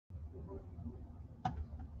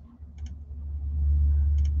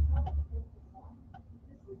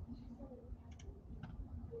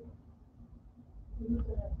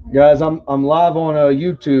Guys, I'm live on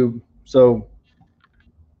YouTube, so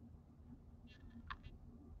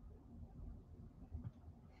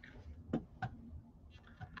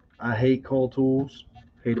I hate call tools.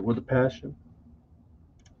 Hate it with a passion.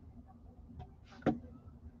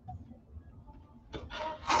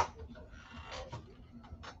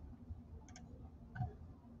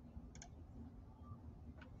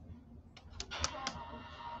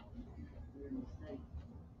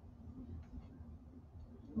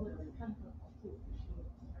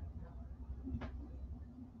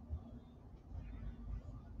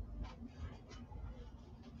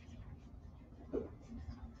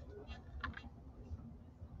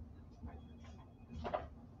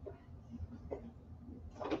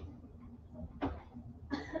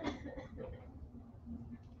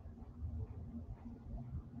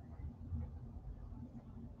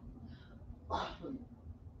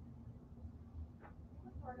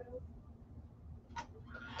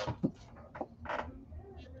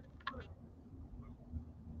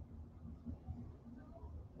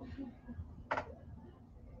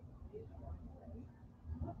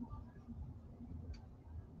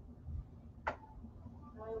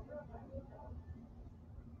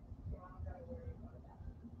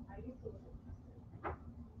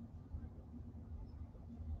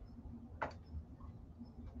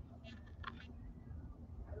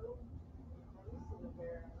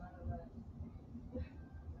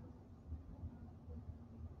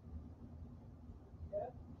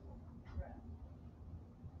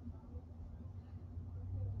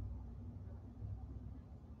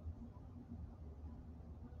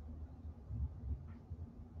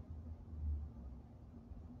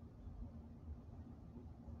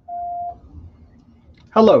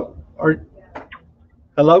 Hello.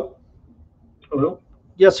 Hello? Hello?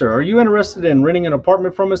 Yes, sir. Are you interested in renting an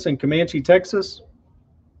apartment from us in Comanche, Texas?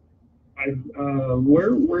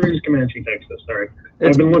 Where is Comanche, Texas? Sorry. It's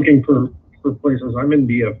I've been looking for places. I'm in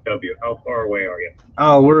DFW. How far away are you?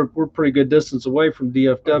 oh, we're pretty good distance away from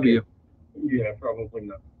DFW. Okay. Yeah, probably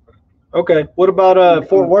not. Okay. What about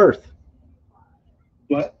Fort Worth?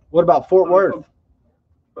 What? What about Fort Worth?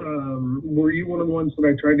 Were you one of the ones that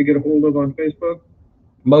I tried to get a hold of on Facebook?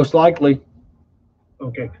 Most likely.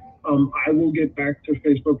 Okay. I will get back to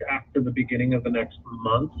Facebook after the beginning of the next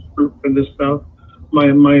month for this stuff. My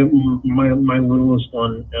littlest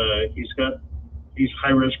one, he's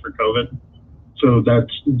high risk for COVID. So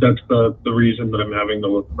that's the reason that I'm having to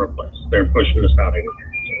look for a place. They're pushing us out here.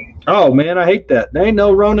 Oh man, I hate that. There ain't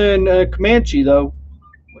no Rona in Comanche though.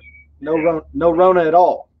 No Yeah. Rona, no Rona at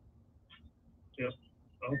all. Yes.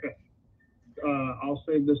 Okay. I'll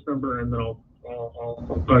save this number and then I'll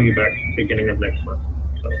call you back beginning of next month.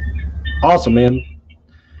 So. Awesome, man.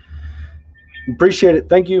 Appreciate it.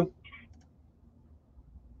 Thank you.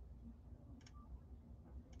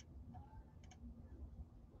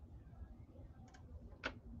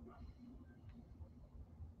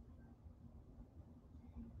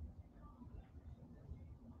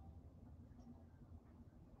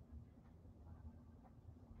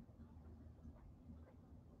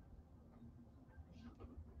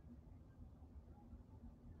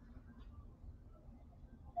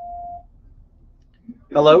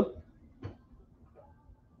 Hello?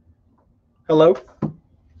 Hello?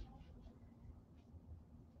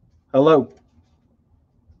 Hello?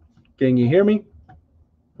 Can you hear me?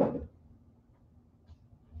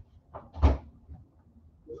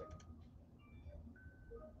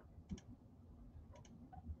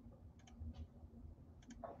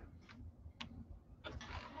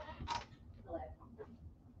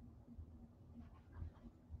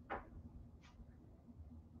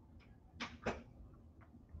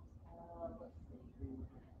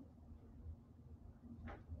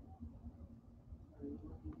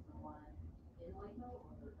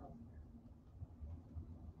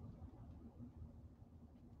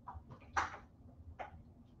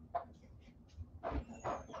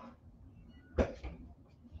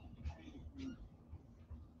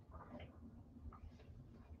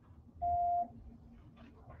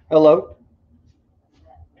 Hello?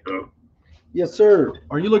 Hello? Yes, sir.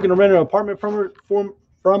 Are you looking to rent an apartment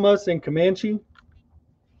from us in Comanche?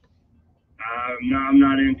 No, I'm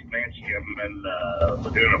not in Comanche. I'm in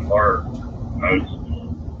Laguna Park. I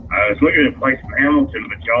was looking at a place in Hamilton,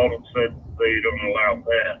 but y'all said they don't allow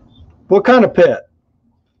pets. What kind of pet?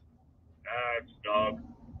 It's a dog.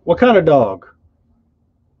 What kind of dog?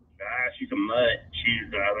 She's a mutt.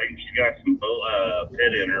 I think she's got some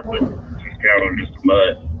pit in her, but she's kind of just a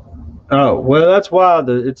mutt. Oh, well, that's why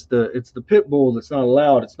it's the pit bull that's not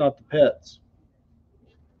allowed. It's not the pets.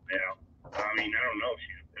 Yeah. I mean, I don't know if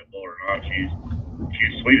she's a pit bull or not. She's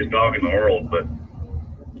the sweetest dog in the world, but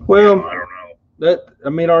Well, I don't know. I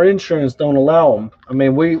mean, our insurance don't allow them. I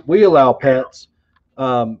mean, we allow pets,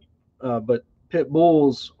 but pit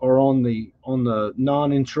bulls are on the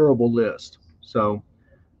non-insurable list. So,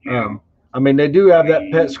 Yeah. I mean, they do have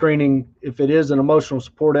that pet screening. If it is an emotional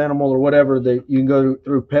support animal or whatever, they you can go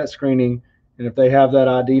through pet screening, and if they have that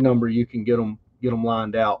ID number, you can get them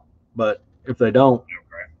lined out. But if they don't,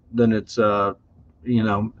 Okay. then it's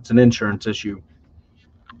it's an insurance issue.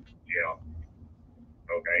 Yeah.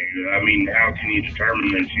 Okay. I mean, how can you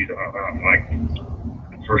determine that she's like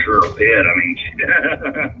for sure a pet? I mean,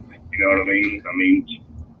 you know what I mean? I mean,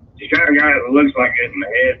 she's kind of guy that looks like it in the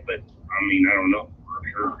head, but I mean, I don't know for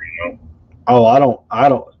sure. You know? Oh, I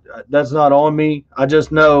don't. That's not on me. I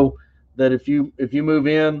just know that if you move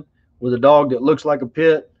in with a dog that looks like a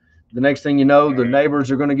pit, the next thing you know, the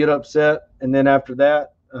neighbors are going to get upset, and then after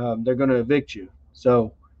that, they're going to evict you.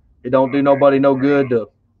 So it don't do nobody no good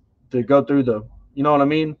to go through the, you know what I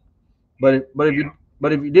mean? But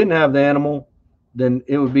if you didn't have the animal, then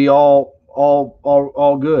it would be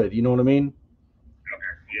all good. You know what I mean?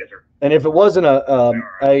 Okay. Yes, sir. And if it wasn't All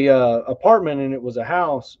right. a apartment and it was a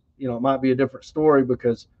house, it might be a different story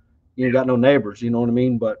because you ain't Yeah. got no neighbors. You know what I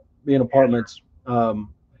mean? But being Yes, sir. apartments,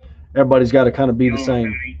 everybody's got to kind of be the Y'all don't have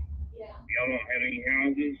same. any. Y'all don't have any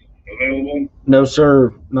houses available. No,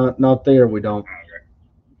 sir, not there. We don't. Okay.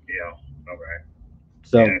 Yeah. Okay.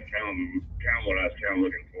 So, Yeah. Kind of what I was kind of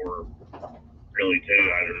looking for. Really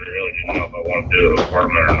too. I really didn't know if I wanted to do an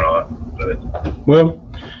apartment or not. But well,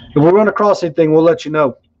 if we run across anything, we'll let you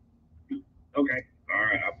know. okay. All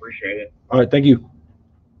right. I appreciate it. All right, thank you.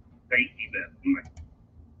 Thank you, Ben.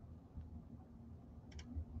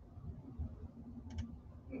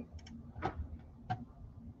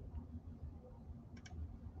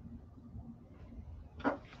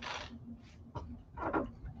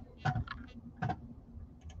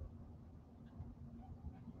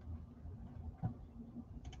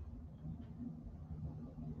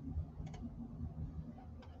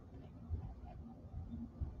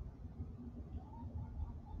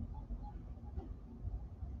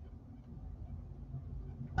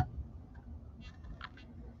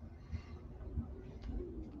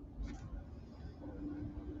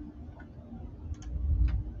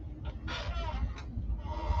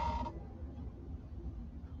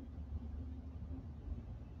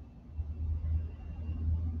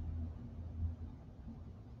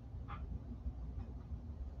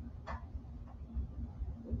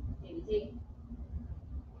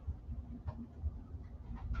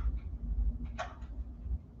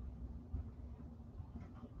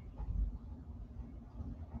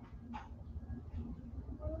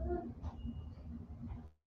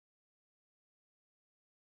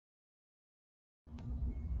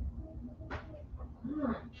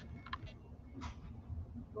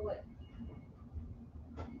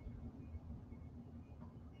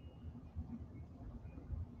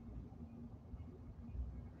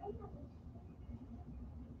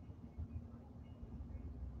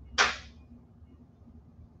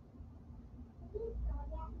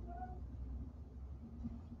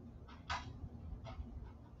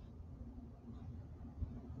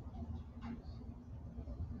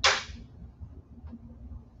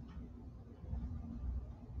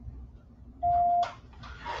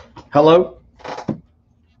 Hello.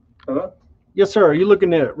 Hello? Yes, sir. Are you looking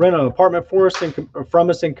to rent an apartment for us from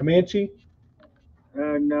us in Comanche?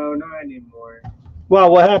 No, not anymore. Well,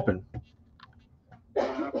 what happened?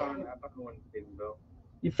 I found one in Stephenville.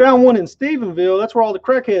 You found one in Stephenville. That's where all the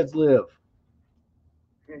crackheads live.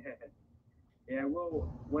 Yeah, well,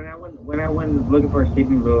 when I went looking for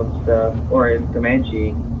Stephenville and stuff, or in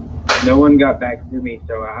Comanche, no one got back to me,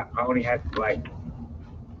 so I only had like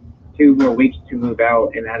 2 more weeks to move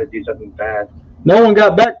out and had to do something fast. No one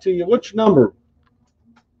got back to you. What's your number?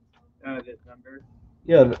 This number.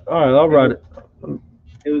 Yeah. All right. I'll write it.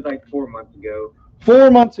 It was like 4 months ago. 4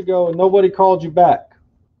 months ago, and nobody called you back.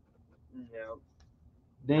 No,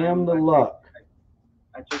 Damn the I luck.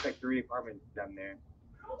 checked like 3 apartments down there.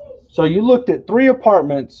 So you looked at 3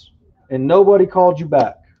 apartments, and nobody called you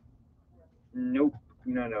back. Nope,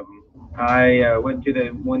 none of them. I went to the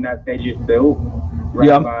one that they just built right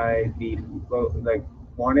Yeah. by the like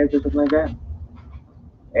Juanes or something like that,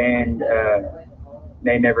 and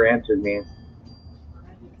they never answered me.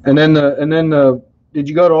 And then did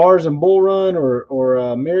you go to ours in Bull Run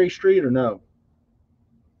or Mary Street or no?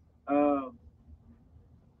 Um,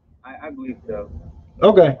 I believe so.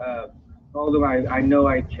 Okay. Although I know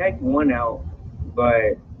I checked one out,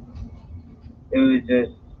 but it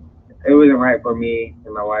wasn't right for me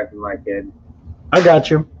and my wife and my kid. I got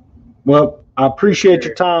you. Well, I appreciate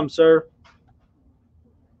your Sure, time, sir.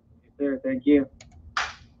 sure, thank you.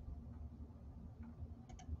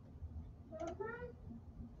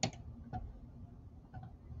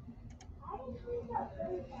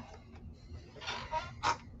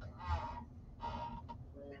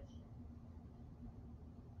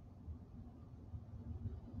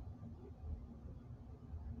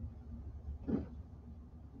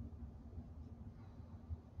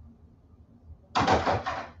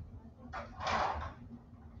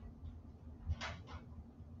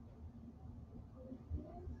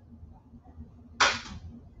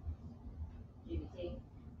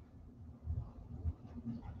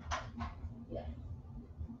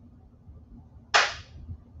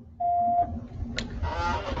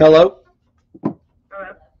 Hello? Uh,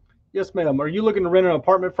 Yes, ma'am. Are you looking to rent an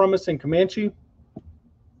apartment from us in Comanche?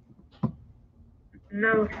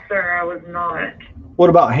 no, sir, I was not. What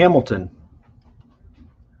about Hamilton?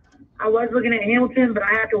 I was looking at Hamilton, but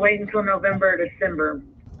I have to wait until November or December.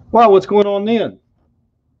 Wow, what's going on then?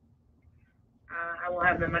 I will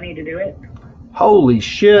have the money to do it. Holy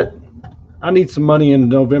shit. I need some money in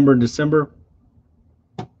November and December.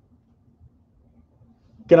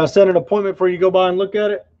 Can I set an appointment for you to go by and look at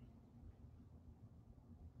it?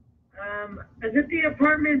 Is it the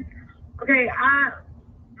apartment? Okay,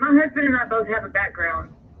 my husband and I both have a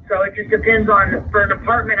background, so it just depends on, for an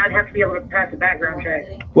apartment, I'd have to be able to pass a background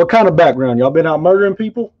check. What kind of background? Y'all been out murdering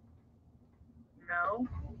people? No,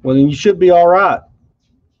 Well, then you should be all right.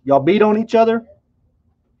 Y'all beat on each other?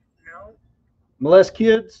 no, Molest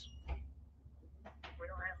kids? we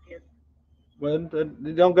don't have kids. Well,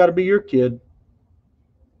 they don't got to be your kid.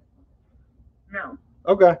 No.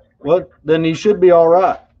 Okay. Well, then you should be all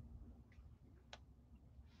right.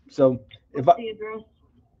 So if What's I, the address?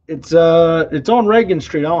 it's on Reagan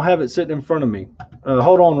Street. I don't have it sitting in front of me.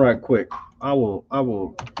 Hold on right quick. I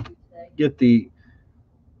will get the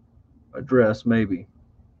address maybe.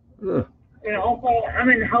 Ugh. And also, I'm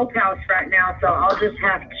in Hope House right now, so I'll just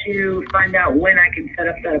have to find out when I can set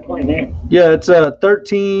up that appointment. Yeah, it's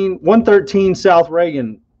 113 South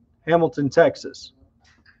Reagan, Hamilton, Texas.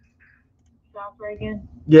 South Reagan?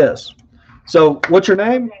 Yes. So what's your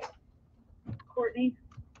name? Okay. Courtney?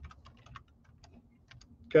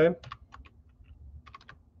 Okay.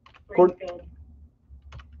 Greenfield.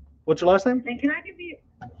 What's your last name? And can I give you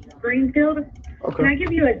Greenfield? Okay. Can I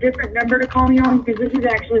give you a different number to call me on? Because this is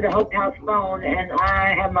actually the Hope House phone, and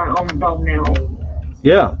I have my own phone now.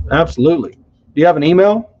 Yeah, absolutely. Do you have an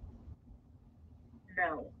email?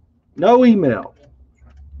 No. No email.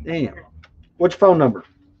 Damn. What's your phone number?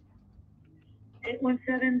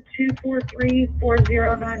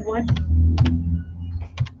 817-243-4091.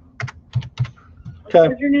 Okay.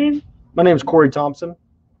 What's your name? My name's Corey Thompson.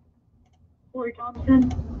 Corey Thompson?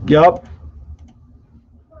 Yup.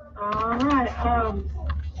 All right.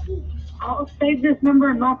 I'll save this number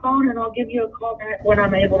in my phone, and I'll give you a call back when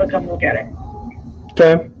I'm able to come look at it.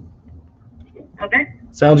 Okay. Okay?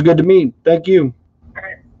 Sounds good to me. Thank you. All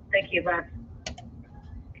right. Thank you. Bye.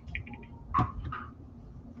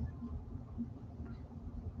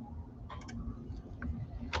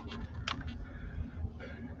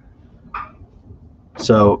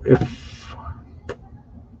 So if I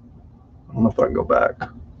don't know if I can go back.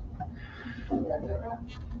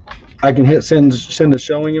 I can hit send a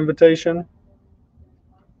showing invitation,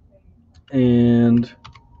 and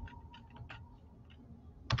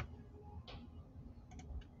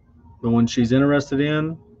the one she's interested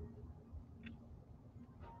in,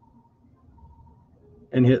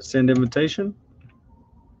 and hit send invitation,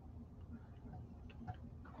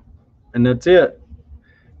 and that's it.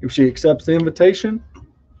 If she accepts the invitation,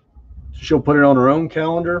 she'll put it on her own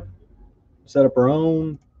calendar, set up her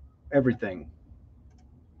own everything.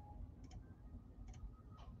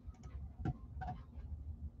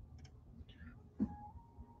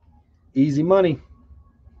 Easy money.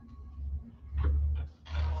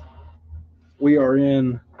 We are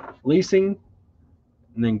in leasing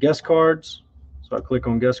and then guest cards. So I click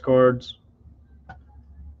on guest cards,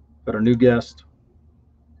 got a new guest,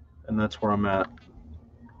 and that's where I'm at.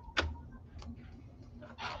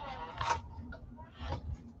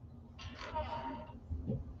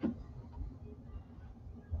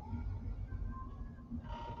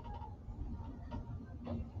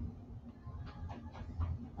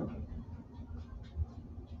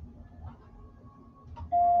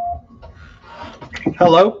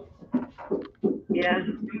 Hello? Yeah.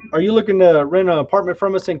 Are you looking to rent an apartment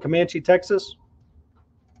from us in Comanche, Texas?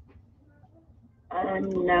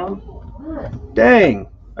 No. Dang,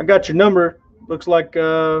 I got your number. Looks like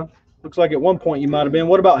at one point you might have been.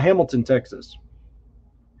 What about Hamilton, Texas?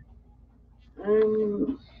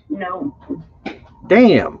 No.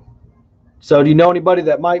 Damn. So do you know anybody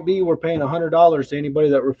that might be? We're paying $100 to anybody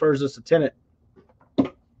that refers us a tenant.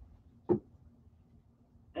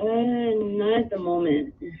 Not at the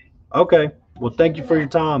moment. Okay. Well, thank you for your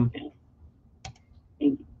time.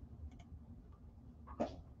 She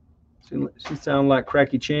sound like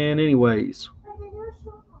Cracky Chan anyways.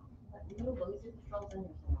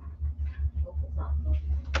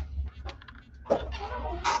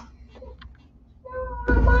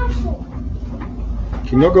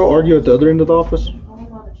 Can y'all go argue at the other end of the office?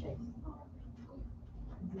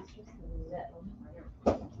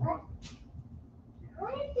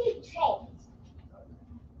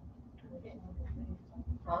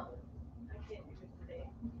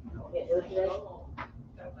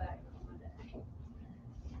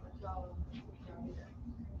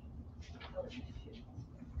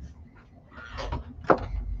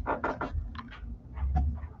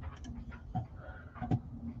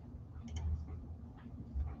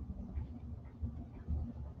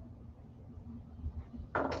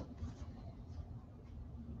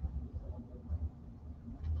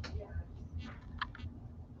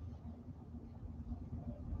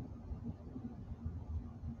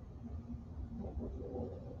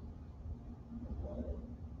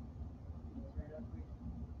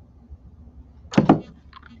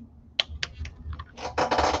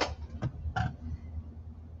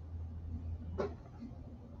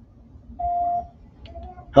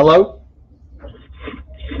 Hello?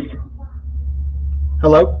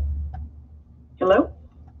 Hello? Hello?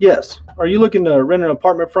 Yes. Are you looking to rent an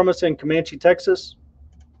apartment from us in Comanche, Texas?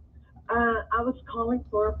 I was calling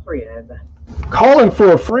for a friend. Calling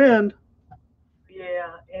for a friend?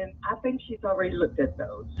 Yeah, and I think she's already looked at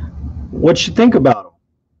those. What'd you think about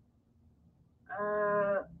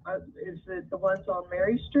them? Is it the ones on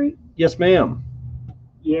Mary Street? Yes, ma'am.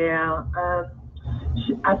 Yeah. I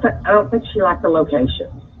don't think she liked the location.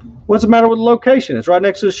 What's the matter with the location? It's right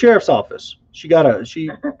next to the sheriff's office. She got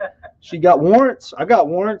warrants. I got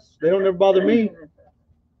warrants. They don't ever bother me.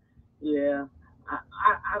 Yeah.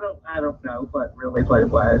 I don't know what it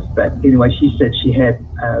was, but anyway, she said she had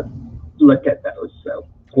looked at those. So.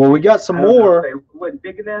 Well, we got some more. They weren't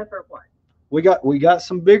big enough or what? We got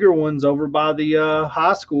some bigger ones over by the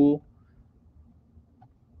high school.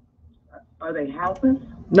 Are they houses?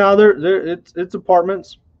 No, it's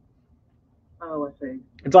apartments. Oh, I see.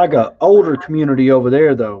 It's like a older community over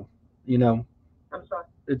there, though. You know. I'm sorry.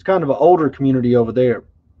 It's kind of an older community over there.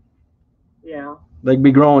 Yeah. They'd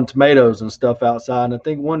be growing tomatoes and stuff outside. And I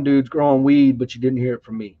think one dude's growing weed, but you didn't hear it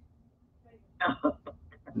from me.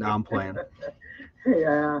 No, I'm playing.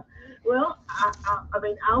 Yeah. Well, I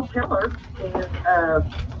mean, I'll tell her.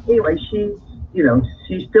 And anyway,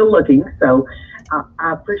 she's still looking. So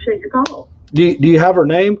I appreciate your call. Do you have her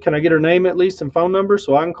name? Can I get her name at least and phone number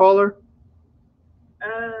so I can call her?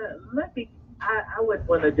 I wouldn't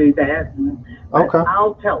want to do that. Okay.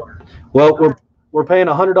 I'll tell her. Well, we're paying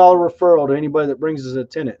 $100 referral to anybody that brings us a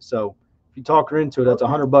tenant. So if you talk her into it, that's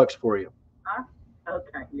 $100 for you.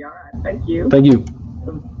 Okay. All right. Thank you. Thank you.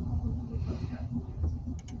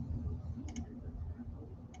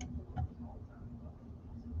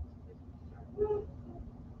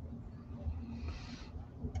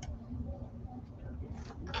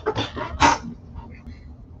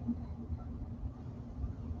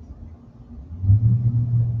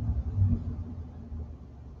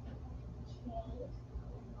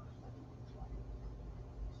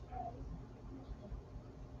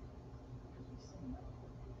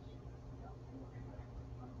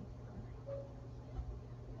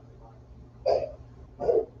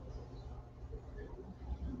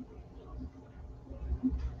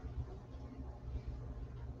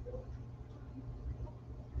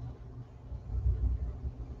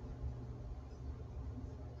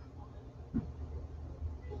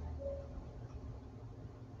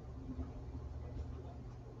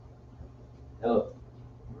 Hello.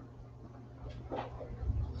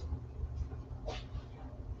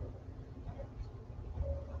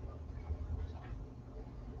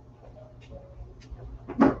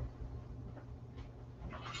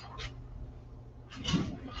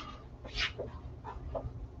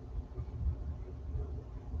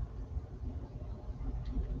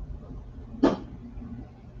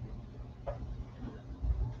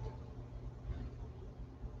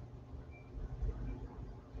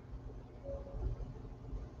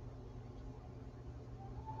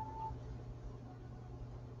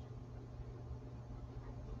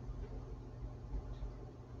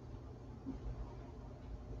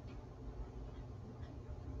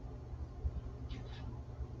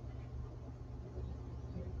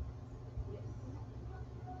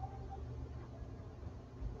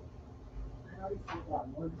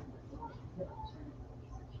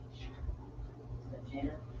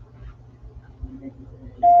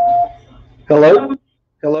 Hello?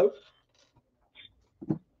 Hello?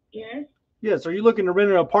 Yes. Yes. Are you looking to rent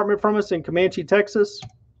an apartment from us in Comanche, Texas?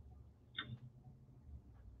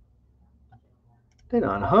 They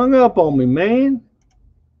done hung up on me, man.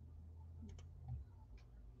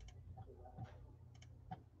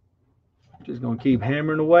 Just gonna keep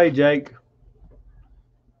hammering away, Jake.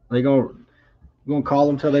 They gonna call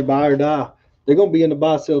them till they buy or die. They're gonna be in the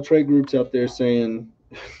buy sell trade groups out there saying,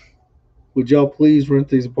 "Would y'all please rent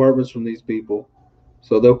these apartments from these people?"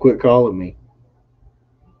 So they'll quit calling me.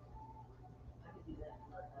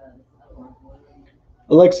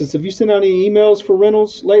 Alexis, have you sent out any emails for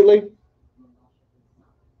rentals lately?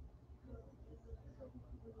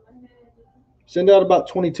 Send out about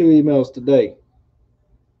 22 emails today.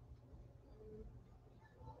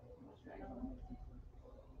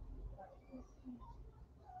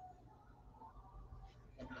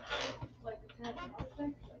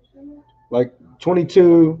 Like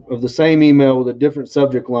 22 of the same email with a different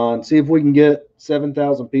subject line. See if we can get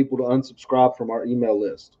 7,000 people to unsubscribe from our email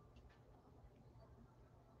list.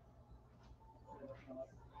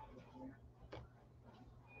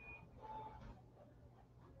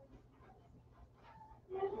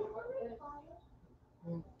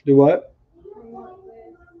 Do what?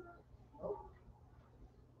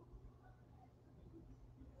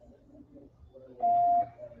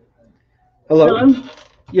 Hello? Hello?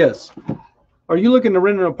 Yes. Are you looking to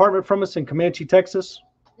rent an apartment from us in Comanche, Texas?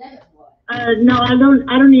 No, I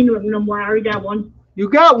don't need one no more. I already got one. You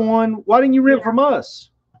got one. Why didn't you rent Yeah. from us?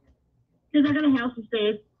 Because I got a house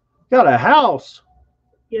instead. Got a house.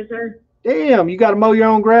 Yes, sir. Damn, you got to mow your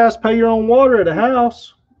own grass, pay your own water at a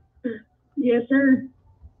house. Yes, sir.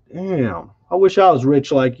 Damn. I wish I was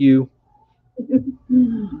rich like you.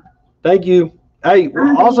 Thank you. Hey,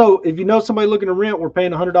 also, if you know somebody looking to rent, we're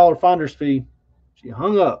paying a $100 finder's fee. She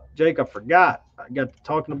hung up. Jake, I forgot. I got to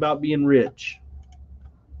talking about being rich.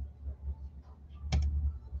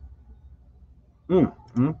 Mm,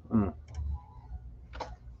 mm, mm.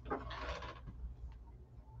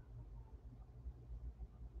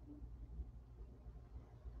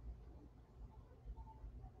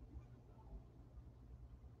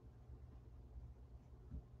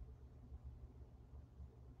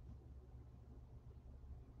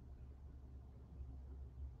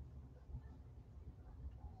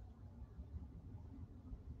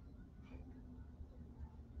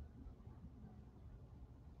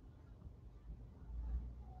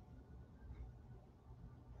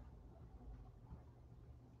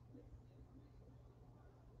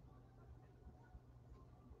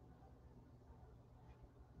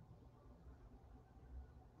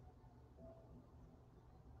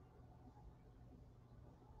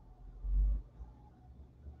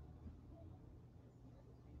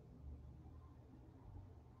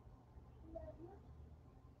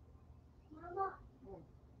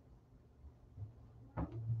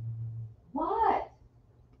 What?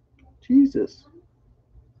 Jesus.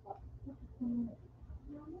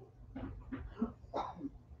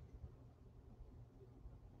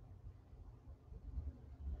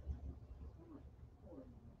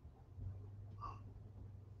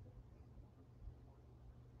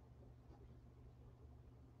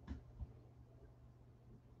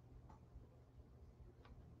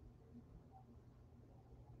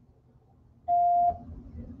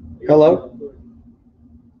 Hello?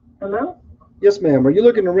 Hello? Yes, ma'am. Are you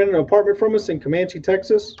looking to rent an apartment from us in Comanche,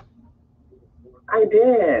 Texas? I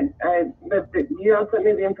did. But you all sent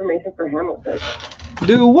me the information for Hamilton.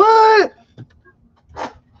 Do what?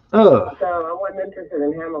 So I wasn't interested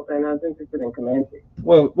in Hamilton. I was interested in Comanche.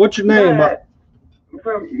 Well, what's your name? But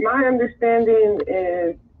from my understanding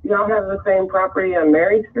is y'all have the same property on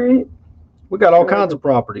Mary Street. We got all kinds of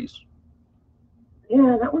properties.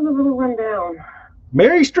 Yeah, that was a little rundown.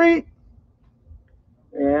 Mary Street?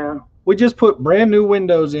 Yeah. We just put brand new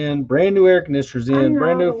windows in, brand new air conditioners in,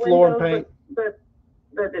 brand new floor and paint. But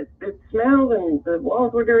it smelled and the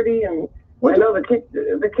walls were dirty, and I know the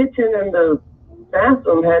kitchen and the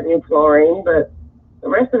bathroom had new flooring, but the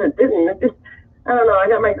rest of it didn't. It just, I don't know. I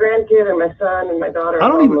got my grandkid and my son and my daughter. I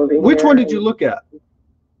don't even. Moving Which here, one did you look at?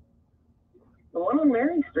 The one on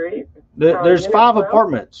Mary Street. There's Unit 5 12?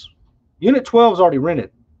 apartments. Unit 12 is already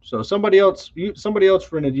rented, so somebody else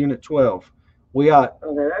rented Unit 12. We got.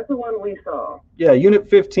 Okay, that's the one we saw. Yeah, Unit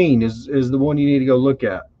 15 is the one you need to go look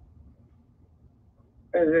at.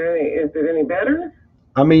 Is it any better?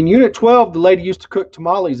 I mean, Unit 12, the lady used to cook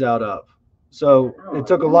tamales out of, so it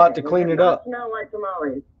took a lot to clean it up. It did not smell like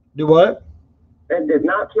tamales. Do what? It did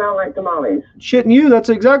not smell like tamales. Shitting you, that's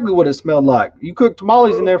exactly what it smelled like. You cooked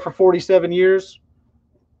tamales in there for 47 years.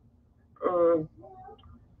 I'm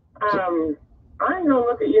gonna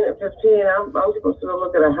look at Unit 15. I'm supposed to go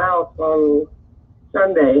look at a house on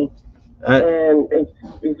Sunday. And if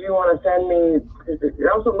you want to send me, because it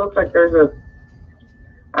also looks like there's a,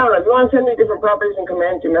 I don't know, if you want to send me different properties in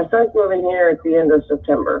Comanche, my son's moving here at the end of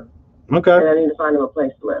September. Okay. And I need to find him a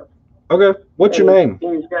place to live. Okay. What's your name?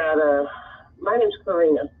 He's got my name's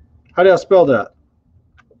Karina. How do I spell that?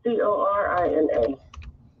 Corina.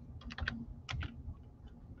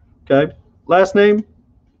 Okay. Last name?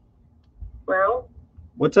 Brown.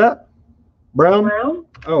 What's that? Brown? Brown.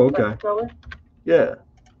 Oh, okay. Yeah.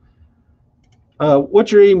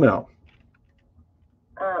 What's your email?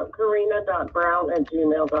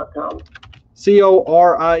 Corina.brown@gmail.com.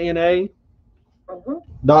 Corina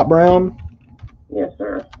dot Brown. Yes,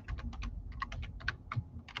 sir.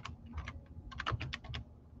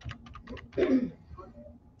 Okay.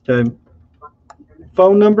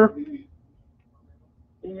 Phone number?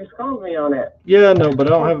 You just called me on it. Yeah, no, but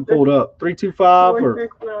I don't have it pulled up. 325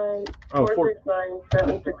 or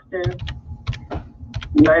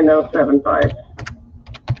 469-762-9075.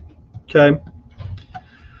 Okay.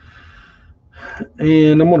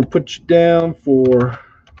 And I'm going to put you down for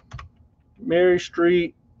Mary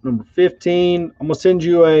Street, number 15. I'm going to send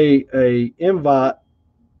you a invite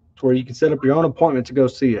to where you can set up your own appointment to go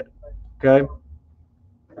see it. Okay.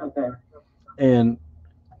 Okay. And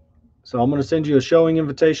so I'm going to send you a showing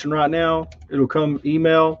invitation right now. It'll come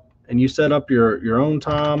email, and you set up your own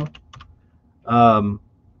time to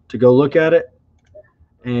go look at it,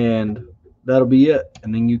 and that'll be it.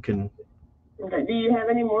 And then you can. Okay. Do you have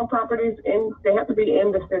any more properties in? They have to be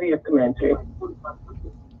in the city of Comanche.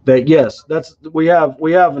 That yes, we have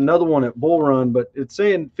another one at Bull Run, but it's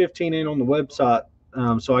saying 15 ain't on the website,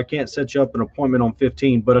 so I can't set you up an appointment on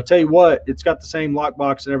 15. But I tell you what, it's got the same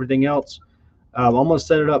lockbox and everything else. I'm gonna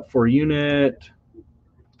set it up for a unit,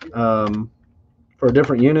 for a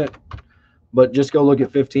different unit, but just go look at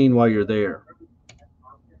 15 while you're there.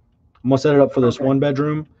 I'm gonna set it up for this one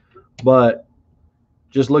bedroom, but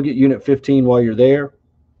just look at unit 15 while you're there.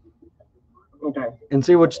 Okay. And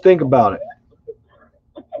see what you think about it.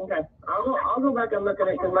 Okay. I'll go back and look at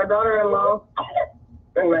it because my daughter-in-law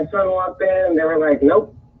and my son walked in and they were like,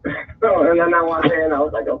 nope. And then I walked in and I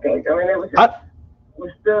was like, okay. I mean, it was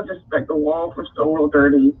still just like the walls were still real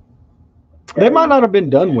dirty. They might not have been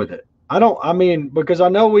done with it. I mean, because I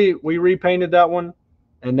know we repainted that one,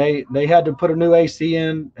 and they had to put a new AC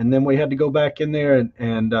in, and then we had to go back in there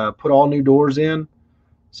and put all new doors in.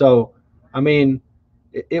 So, I mean,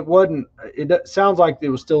 it wasn't. It sounds like it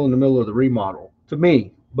was still in the middle of the remodel to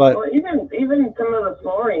me. But well, even some of the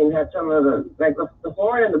flooring had some of the the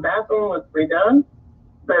flooring in the bathroom was redone,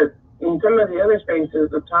 but in some of the other spaces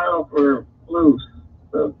the tiles were loose,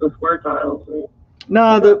 the square tiles.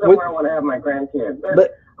 No, that's where I want to have my grandkids.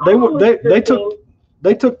 But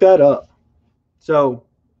they took that up, so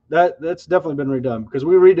that's definitely been redone because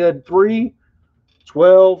we redid 3,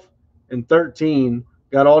 12, and 13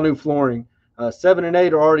 got all new flooring. 7 and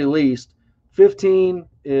 8 are already leased. 15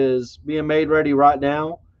 is being made ready right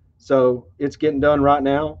now, so it's getting done right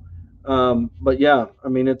now. But yeah, I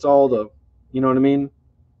mean it's all the, you know what I mean,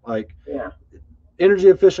 like energy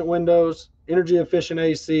efficient windows, energy efficient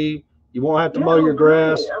AC. You won't have to mow your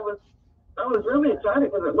grass. I was really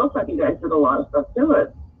excited because it looks like you guys did a lot of stuff to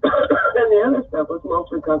it, and the other stuff was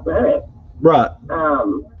mostly cosmetic. Right.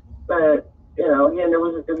 But you know, again,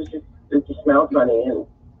 it just smelled funny, and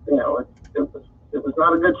you know, it was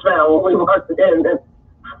not a good smell when we walked in, and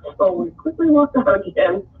so we quickly walked out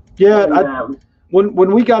again. Yeah. And,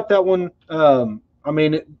 when we got that one, I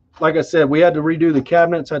mean, like I said, we had to redo the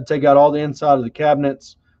cabinets. Had to take out all the inside of the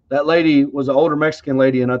cabinets. That lady was an older Mexican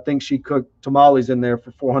lady, and I think she cooked tamales in there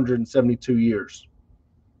for 472 years.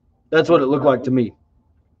 That's what it looked like to me.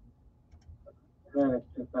 That's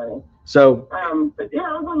too funny. So. But yeah,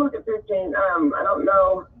 I'll go look at 15. I don't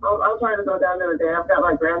know. I'll try to go down there today. I've got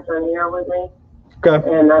my grandson here with me.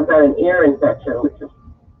 Okay. And I've got an ear infection, which just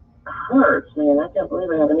hurts, man. I can't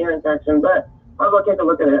believe I have an ear infection, but I'll go take a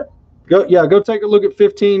look at it. Go take a look at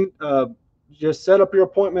 15. Just set up your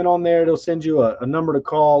appointment on there. It'll send you a number to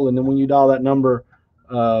call, and then when you dial that number,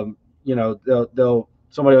 you know,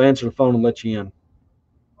 somebody will answer the phone and let you in.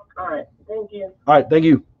 All right. Thank you. All right. Thank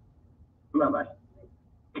you. Bye-bye.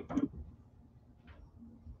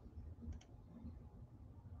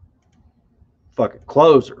 Fucking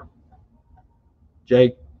closer.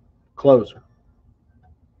 Jake, closer.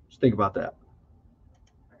 Just think about that.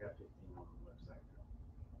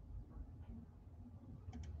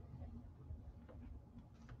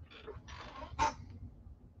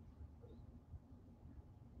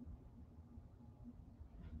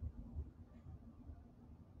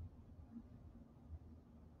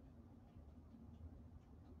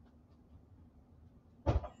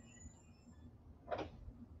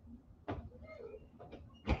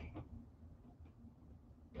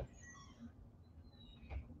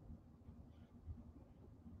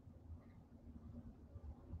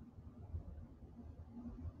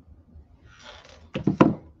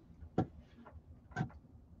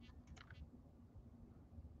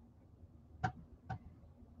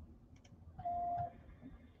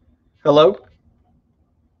 Hello?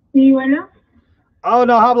 Sí, bueno. Oh,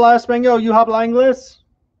 no habla español. You habla inglés?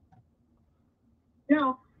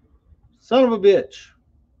 No. Son of a bitch.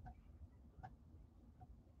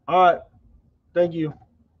 All right. Thank you.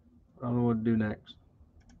 I don't know what to do next.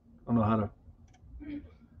 I don't know how to.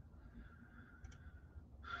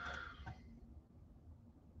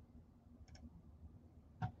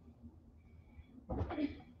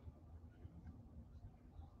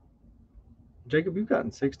 Jacob, you've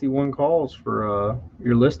gotten 61 calls for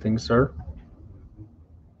your listing, sir.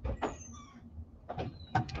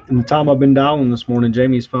 In the time I've been dialing this morning,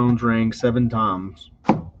 Jamie's phone's rang 7 times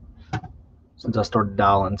since I started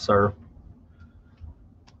dialing, sir.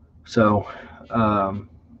 So,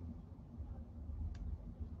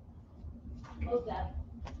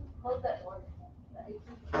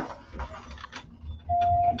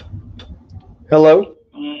 hello?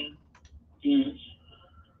 Yes.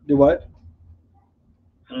 Do what?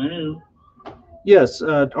 Hello. Yes.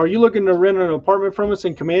 Are you looking to rent an apartment from us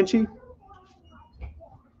in Comanche?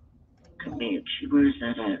 Comanche. Where's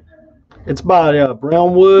that at? It's by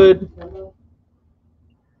Brownwood.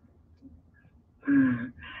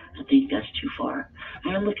 I think that's too far.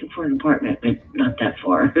 I'm looking for an apartment, but not that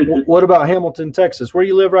far. What about Hamilton, Texas? Where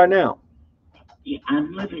you live right now? Yeah, I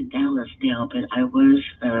live in Dallas now, but I was,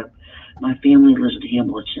 my family lives in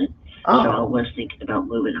Hamilton. So I Oh, was thinking about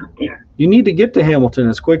moving out there. you need to get to Hamilton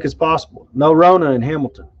as quick as possible. No Rona in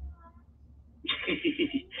Hamilton.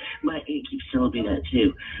 My aunt keeps telling me that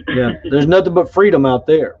too. Yeah, there's nothing but freedom out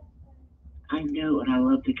there. I know, and I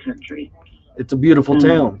love the country. It's a beautiful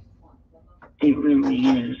town. It really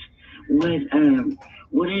is. What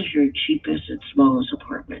is your cheapest and smallest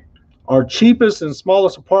apartment? Our cheapest and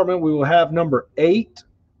smallest apartment, we will have number 8.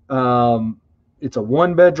 It's a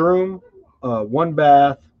 1-bedroom, 1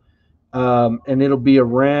 bath, and it'll be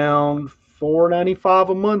around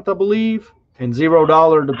 $495 a month, I believe, and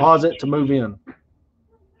 $0 deposit to move in.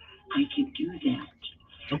 I can do that.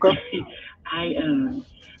 Okay. I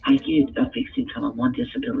get a fixed income. I'm on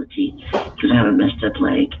disability because I have a messed up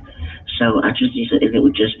leg. So I just need to, and it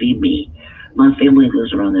would just be me. My family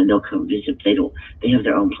lives around there. They'll come visit. They have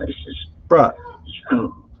their own places. Right.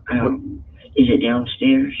 So, is it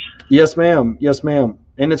downstairs? Yes, ma'am. Yes, ma'am.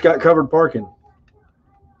 And it's got covered parking.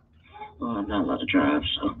 Well, I'm not allowed to drive,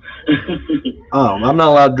 so. Oh, I'm not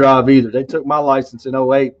allowed to drive either. They took my license in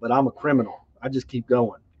 08, but I'm a criminal. I just keep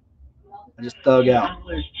going. I just thug out. I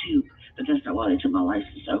was too, but that's not why they took my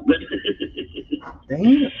license out. But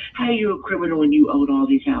Damn. how are you a criminal when you own all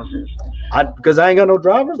these houses? Because I ain't got no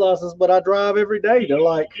driver's license, but I drive every day. They're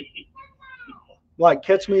like,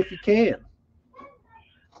 catch me if you can.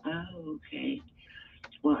 Oh, okay.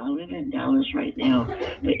 Well, I live in Dallas right now,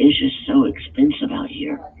 but it's just so expensive out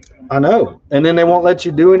here. I know. And then they won't let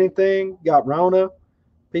you do anything. Got Rona.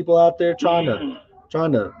 People out there trying to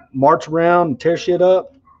march around and tear shit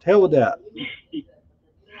up. Hell with that.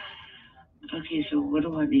 Okay, so what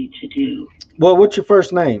do I need to do? Well, what's your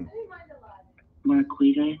first name?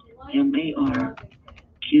 Marquita, Marquuttie.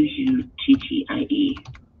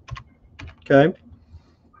 Okay.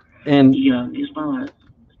 And Young is my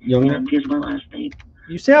last name.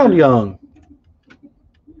 You sound young.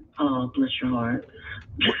 Oh, bless your heart.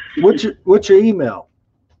 What's your email?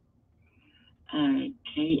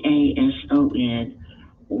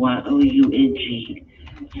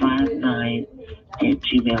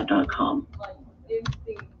 KASONYOUNG59@gmail.com.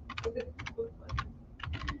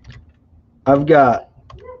 I've got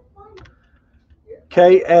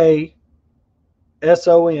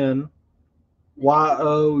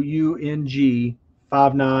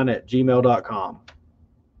KASONYOUNG59@gmail.com.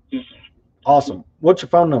 Yes, sir. Awesome. What's your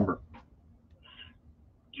phone number?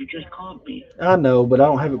 You just called me. I know, but I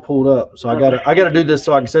don't have it pulled up. So I gotta do this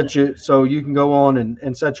so I can set you so you can go on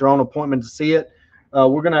and set your own appointment to see it.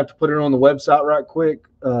 We're gonna have to put it on the website right quick.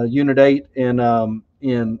 Unit 8 in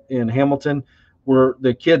Hamilton, where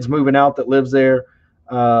the kid's moving out that lives there.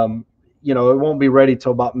 It won't be ready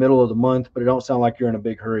till about middle of the month, but it don't sound like you're in a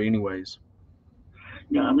big hurry anyways.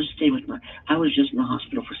 No, I'm gonna stay with I was just in the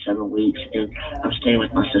hospital for 7 weeks, and I'm staying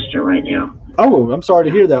with my sister right now. Oh, I'm sorry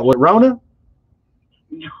to hear that. What, Rona?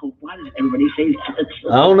 No, why does everybody say that?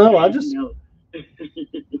 I don't know. I just. No. It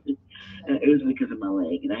was because of my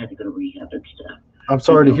leg, and I had to go to rehab and stuff. I'm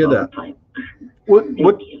sorry to hear that.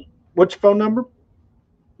 What's your phone number?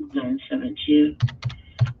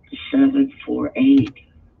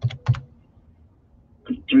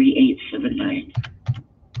 972-748-3879.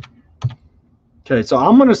 Okay, so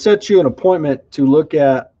I'm going to set you an appointment to look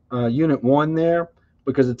at Unit 1 there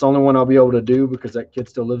because it's the only one I'll be able to do because that kid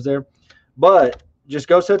still lives there. But just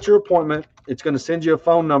go set your appointment. It's going to send you a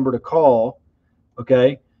phone number to call,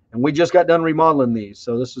 okay? and we just got done remodeling these,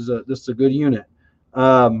 so this is a good unit.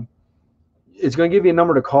 It's going to give you a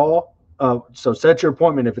number to call. So set your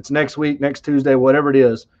appointment if it's next week, next Tuesday, whatever it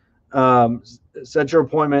is. Set your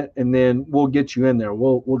appointment, and then we'll get you in there.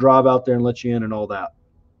 We'll drive out there and let you in and all that.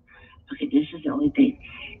 Okay, this is the only thing.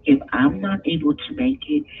 If I'm not able to make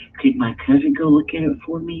it, could my cousin go look at it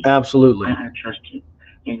for me? Absolutely. I trust him.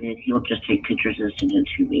 And then he'll just take pictures and send it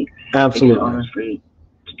to me. Absolutely. Because honestly,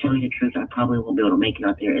 to tell you the truth, I probably won't be able to make it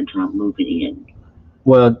out there until I'm moving in.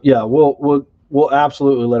 Well, yeah, we'll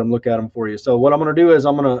absolutely let them look at them for you. So what I'm going to do is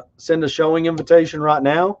I'm going to send a showing invitation right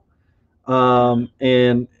now.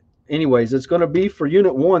 And anyways, it's going to be for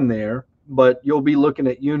unit 1 there, but you'll be looking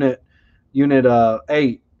at unit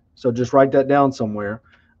 8. So just write that down somewhere.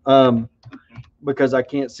 Because I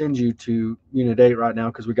can't send you to unit 8 right now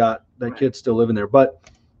because we got that kid still living there. But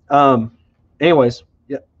anyways,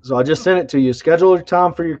 yeah. So I just sent it to you. Schedule a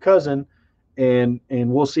time for your cousin, and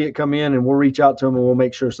we'll see it come in, and we'll reach out to him, and we'll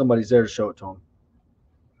make sure somebody's there to show it to him.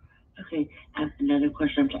 Okay, I have another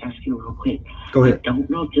question to ask you real quick. Go ahead. I don't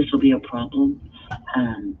know if this will be a problem.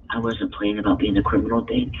 I wasn't planning about being a criminal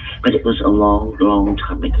thing, but it was a long, long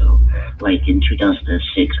time ago, like in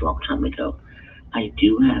 2006, a long time ago. I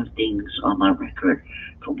do have things on my record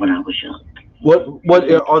from when I was young.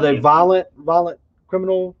 What are they? Violent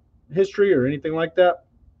criminal history or anything like that?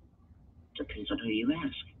 Depends on who you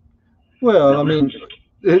ask. Well, I mean,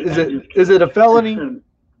 is it a felony?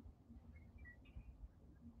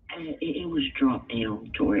 It was dropped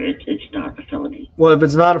down to where it's not a felony. Well, if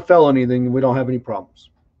it's not a felony, then we don't have any problems.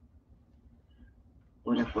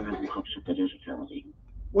 What if one of them pops up that is a felony?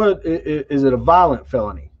 Well, is it a violent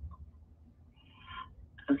felony?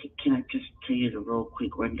 Okay, can I just tell you the real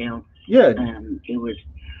quick rundown? Yeah. It was,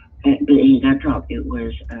 but it got dropped. It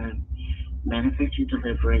was manufacturing,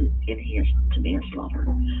 delivering, enhanced to manslaughter.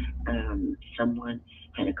 Someone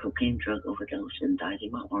had a cocaine drug overdose and died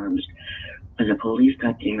in my arms. When the police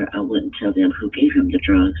got there, I wouldn't tell them who gave him the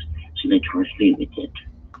drugs, so they charged me with it.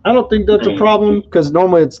 I don't think that's a problem because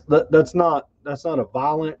normally that's not a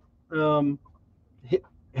violent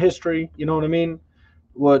history. You know what I mean?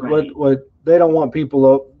 What they don't want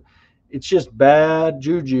people up. It's just bad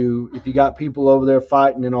juju if you got people over there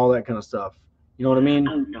fighting and all that kind of stuff. You know what I mean?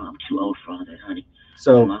 Oh no, I'm too old for all that, honey.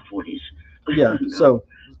 So I'm in my 40s. Yeah. No.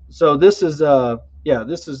 So this is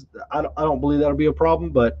this is I don't believe that'll be a problem,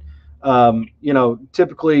 but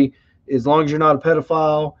typically as long as you're not a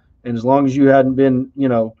pedophile and as long as you hadn't been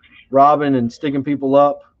robbing and sticking people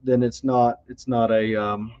up, then it's not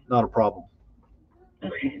a problem.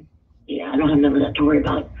 Okay. Yeah, I don't have none of that to worry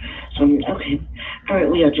about. So okay. All right,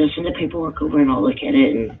 well, just send the paperwork over and I'll look at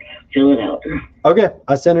it and fill it out. Okay,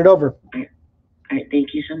 I sent it over. All right,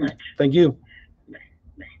 thank you so much. Thank you.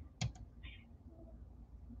 Bye.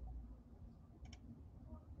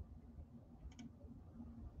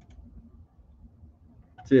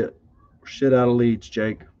 That's it. Shit out of leads,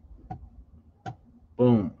 Jake.